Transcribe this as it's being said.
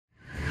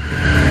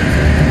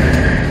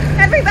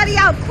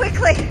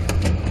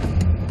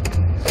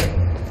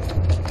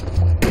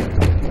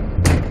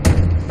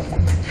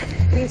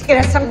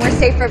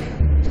safer.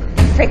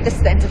 Break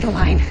this end of the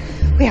line.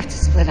 We have to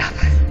split up.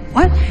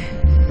 What?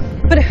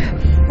 But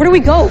where do we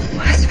go?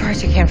 As far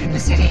as you can from the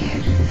city.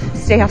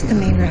 Stay off the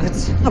main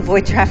roads.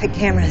 Avoid traffic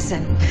cameras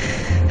and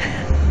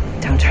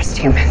don't trust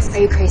humans.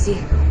 Are you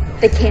crazy?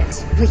 They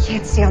can't. We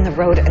can't stay on the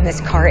road in this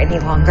car any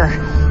longer.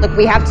 Look,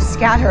 we have to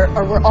scatter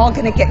or we're all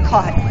gonna get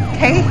caught,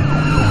 okay?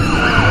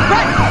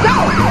 Run! Go!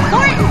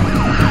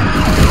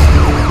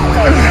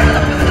 Lauren!